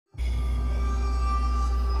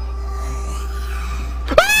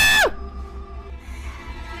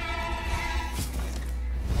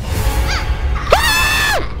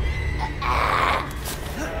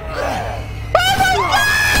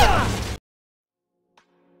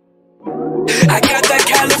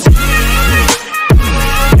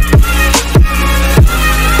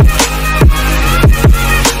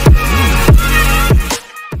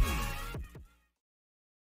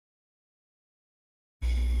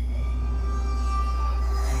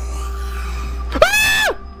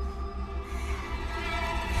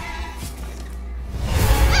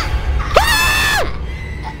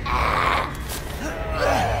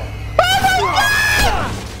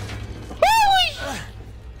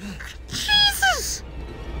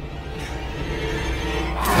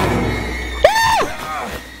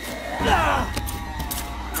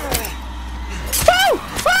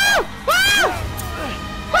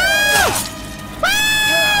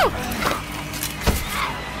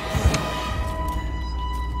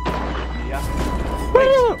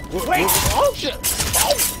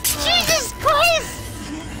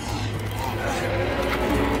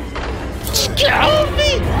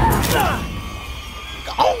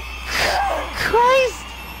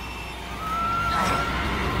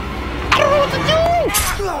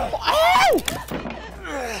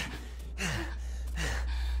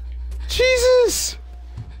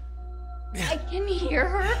hear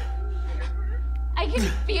her. I can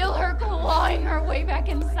feel her clawing her way back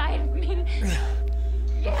inside of me.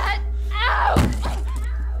 Get out!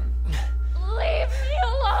 Leave me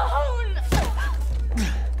alone!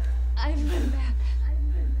 I've been bad.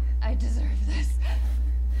 I deserve this.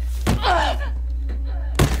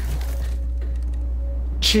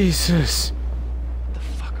 Jesus. What the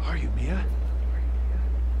fuck are you, Mia?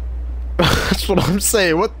 That's what I'm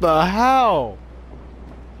saying. What the hell?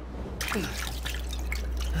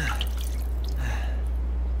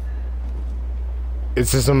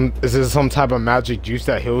 Is this some type of magic juice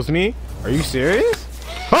that heals me? Are you serious?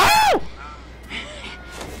 Oh!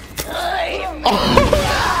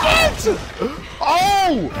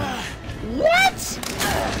 Oh! What?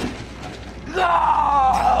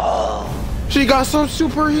 She got some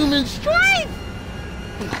superhuman strength.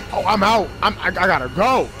 Oh, I'm out. I gotta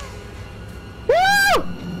go. Woo!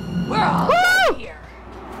 We're all dead here.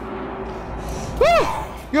 Woo!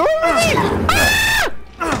 You over me?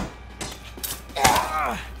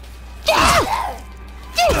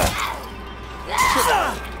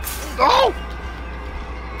 Oh!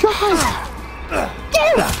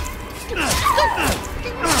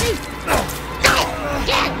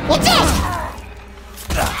 God! What's up?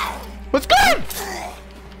 What's good?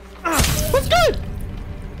 What's good?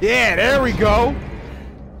 Yeah, there we go.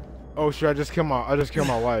 Oh shit! I just killed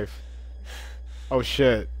my wife. Oh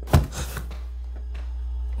shit.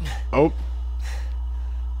 Oh.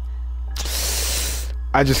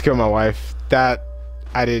 I just killed my wife. That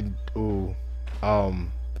I did. Ooh.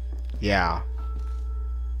 Yeah.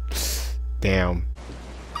 Damn.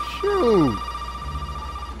 Shoot.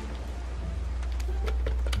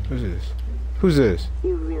 Who's this? Who's this?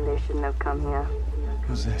 You really shouldn't have come here.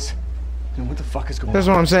 Who's this? And what the fuck is going on? That's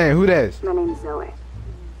what I'm saying. Who this? My name's Zoe.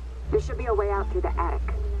 There should be a way out through the attic.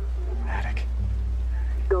 Attic.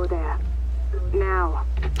 Go there. Now.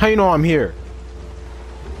 How you know I'm here?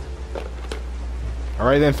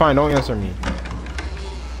 Alright then, fine. Don't answer me.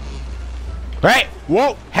 Hey!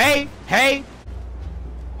 Whoa! Hey! Hey!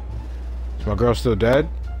 Is my girl still dead?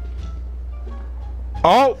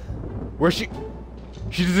 Oh! Where's she?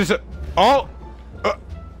 She did this. Oh!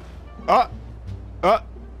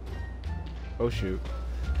 Oh shoot.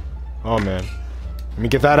 Oh man. Let me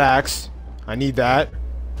get that axe. I need that.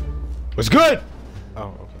 What's good? Oh,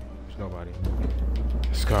 okay. There's nobody.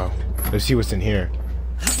 Let's go. Let's see what's in here.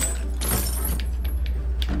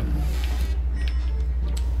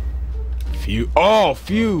 Fuse. Oh,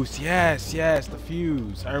 fuse. Yes, yes, the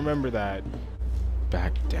fuse. I remember that.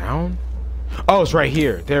 Back down? Oh, it's right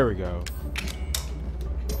here. There we go.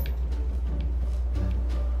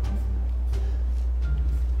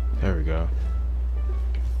 There we go.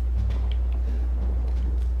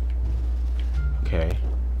 Okay.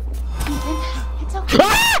 It's okay.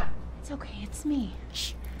 Ah! It's okay. It's me.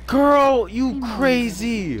 Girl, you You know crazy.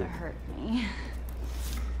 you didn't hurt me.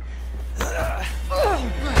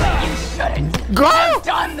 You shouldn't Go! have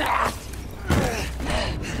done that.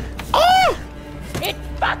 Oh! It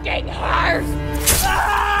fucking hurts.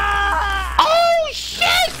 Oh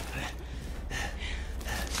shit!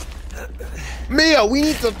 Mia, we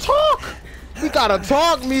need to talk. We gotta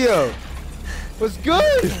talk, Mia. What's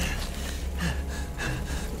good?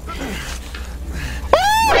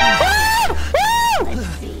 Let's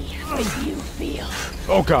see how you feel.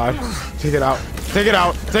 Oh god. Take it out. Take it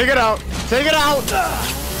out. Take it out. Take it out.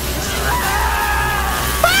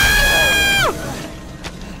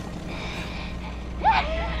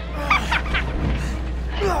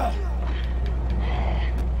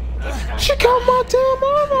 She got my damn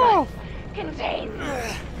arm off. Contain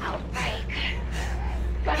outbreak.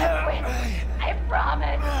 Gonna win. I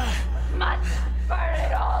promise. Must burn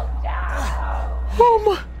it all down. Oh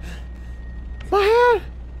my hand.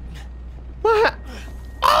 My hand.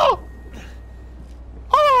 Oh.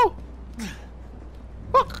 Oh.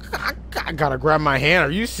 I gotta grab my hand.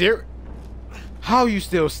 Are you serious? How you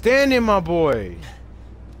still standing, my boy?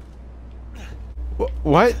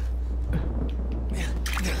 What?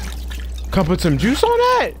 Can I put some juice on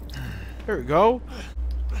that? There we go.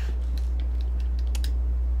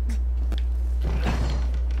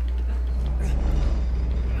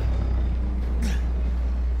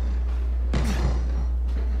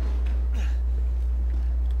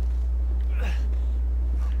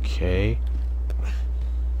 Okay.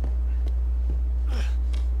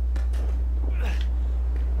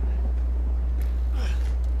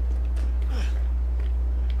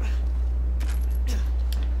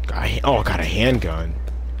 Oh, I got a handgun.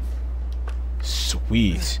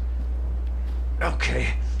 Sweet.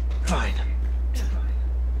 Okay, fine.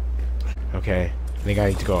 Okay, I think I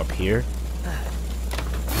need to go up here.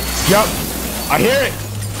 Yup. I hear it.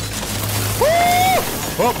 Woo!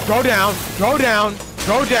 Oh, go down. Go down.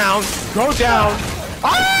 Go down. Go down.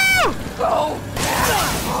 Ah! Go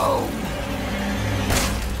back home.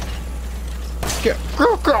 Get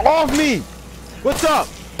off me. What's up?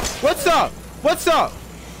 What's up? What's up?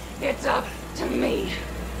 It's up to me.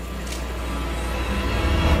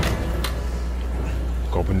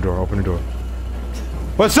 Open the door. Open the door.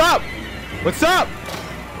 What's up? What's up?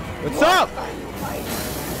 What's up?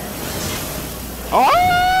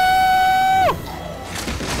 Oh!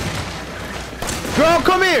 Girl,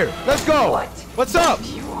 come here. Let's go. What? What's up?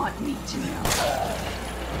 Do you want me to know?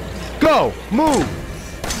 Go. Move.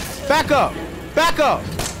 Back up. Back up.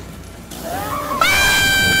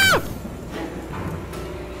 Ah!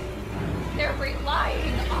 They're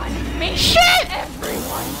relying on me. Shit!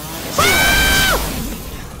 Everyone. Ah!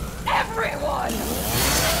 Everyone.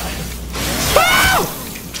 Ah!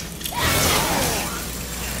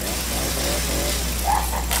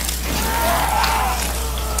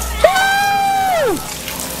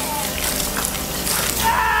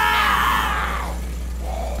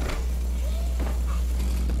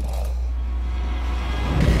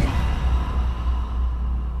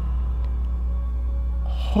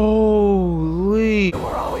 Holy. You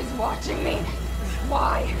were always watching me.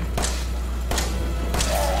 Why?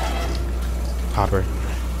 Hopper.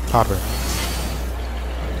 Hopper.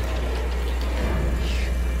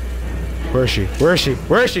 Where is she? Where is she?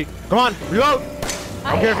 Where is she? Come on, reload.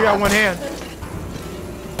 I don't care if you got one hand.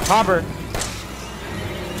 Hopper.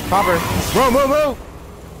 Hopper. Move, move, move.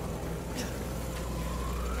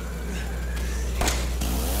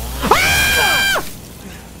 Ah!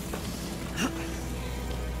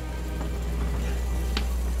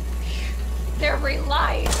 They're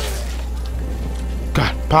relying.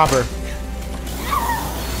 God, Popper.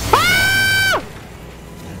 Ah!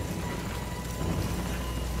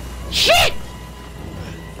 Shit!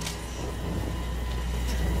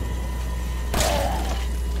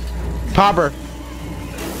 Popper.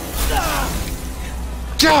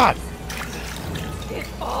 God! It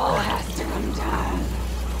all has to come down.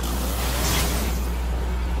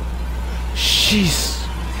 Jeez.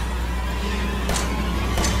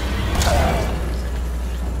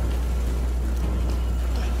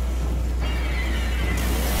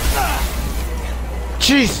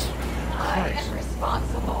 Jeez. I am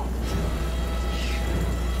responsible.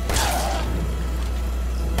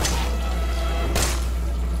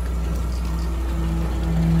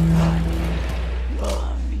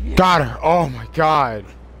 Got her. Oh my God.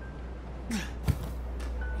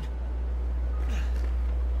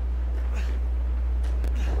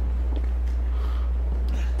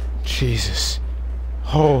 Jesus.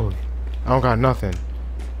 Holy. I don't got nothing.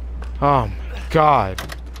 Oh my God.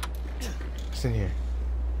 What's in here?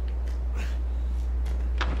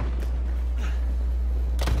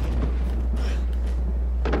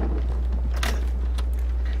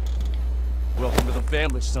 Welcome to the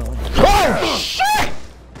family, son. Oh shit!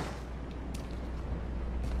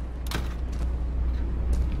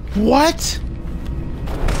 What?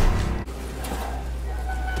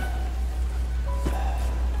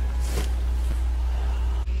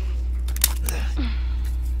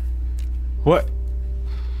 What?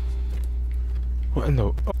 What in the?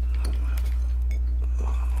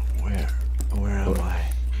 Where am I?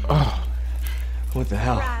 Oh, What the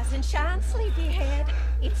hell? Rise and shine, sleepyhead.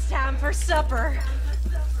 It's time for supper.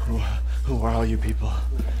 Who are all you people?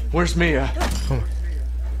 Where's Mia?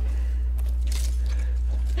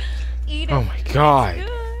 Eat it. oh my God. Good.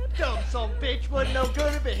 Dumb son of a bitch wasn't no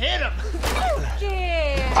good if it hit him.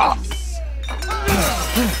 Yes.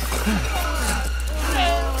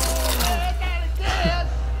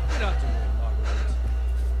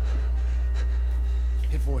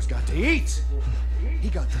 His boy's got to eat. He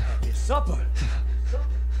got to have his supper.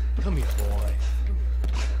 Come here, boy.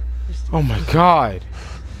 Oh my God.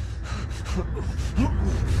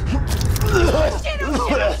 Shit,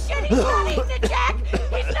 he's not eating it, Jack.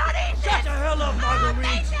 He's not eating it. Shut the hell up, I'm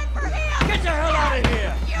Marguerite. eating it for him. Get the hell out of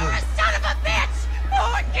here. You're a son of a bitch.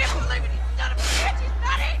 Oh, I can't believe it. You son of a bitch. He's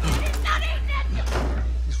not eating it. He's not eating it.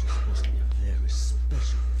 This was supposed to be a very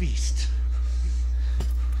special feast.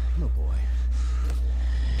 No boy.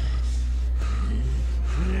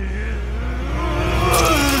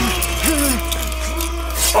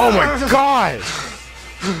 Oh my God.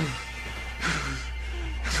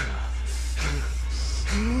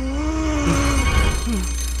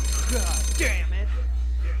 God damn it.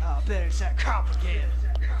 I bet it's that cop again.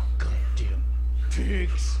 Goddamn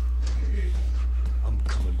pigs. I'm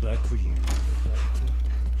coming back for you.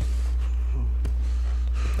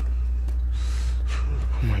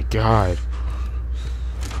 Oh my God.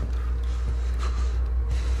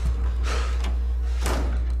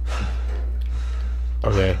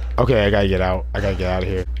 Okay. Okay, I gotta get out. I gotta get out of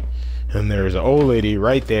here. And there's an old lady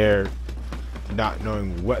right there, not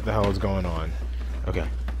knowing what the hell is going on. Okay.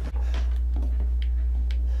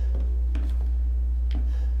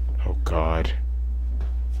 Oh God.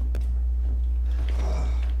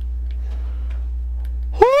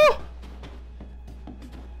 Woo!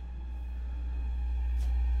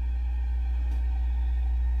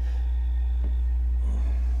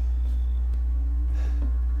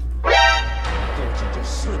 Don't you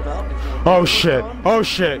just slip out before Oh shit. Oh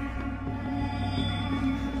shit.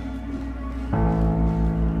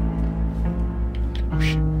 Oh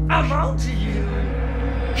shit. I'm on to you.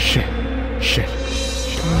 Shit. Shit.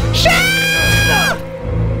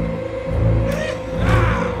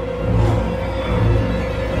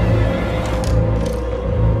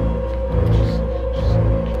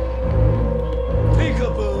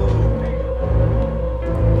 Peekaboo.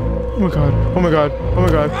 Oh my God. Oh my God. Oh my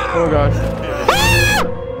God. Oh my God.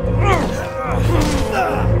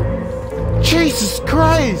 Jesus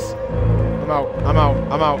Christ! I'm out. I'm out.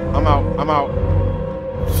 I'm out. I'm out. I'm out.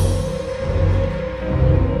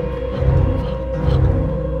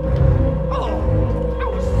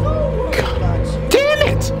 God damn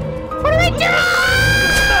it! What do I do?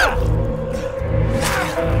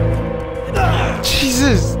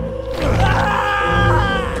 Jesus!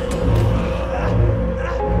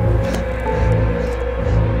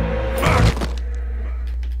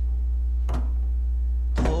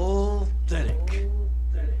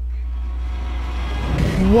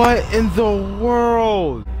 What in the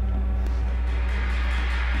world?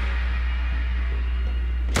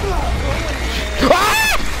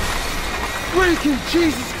 Ah! Freaking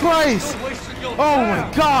Jesus Christ! Oh my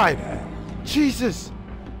God! Jesus!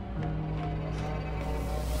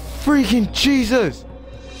 Freaking Jesus!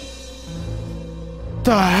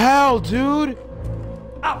 The hell, dude?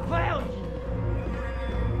 I found you.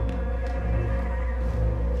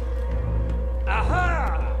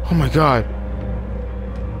 Aha! Oh my God!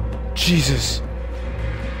 Jesus!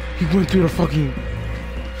 He went through the fucking.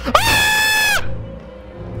 Ah!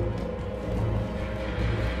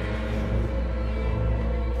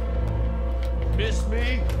 Miss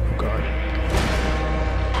me? Oh God!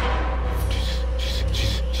 Jesus! Jesus!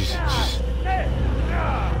 Jesus! Jesus!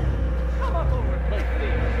 Come up over and play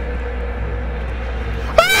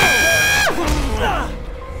Ah!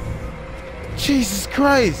 Jesus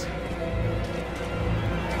Christ!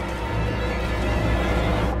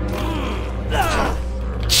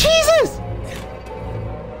 Jesus!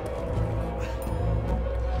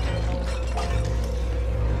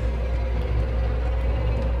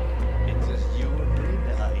 It's just you and me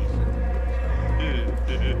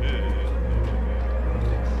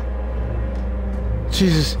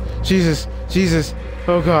Jesus! Jesus! Jesus!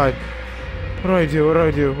 Oh God! What do I do? What do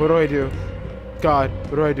I do? What do I do? God!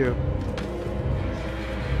 What do I do?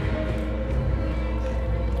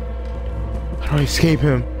 How do I escape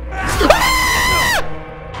him?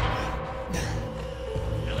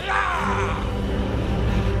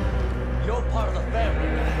 You're part of the family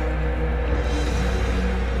now.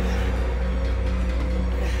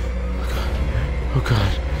 Oh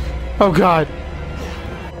God. Oh God.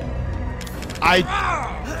 I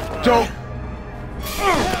don't.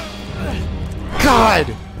 God.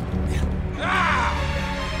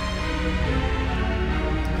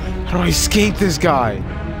 How do I escape this guy?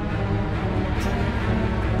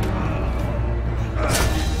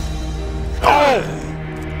 Oh!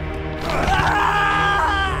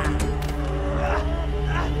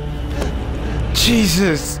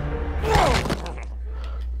 Jesus.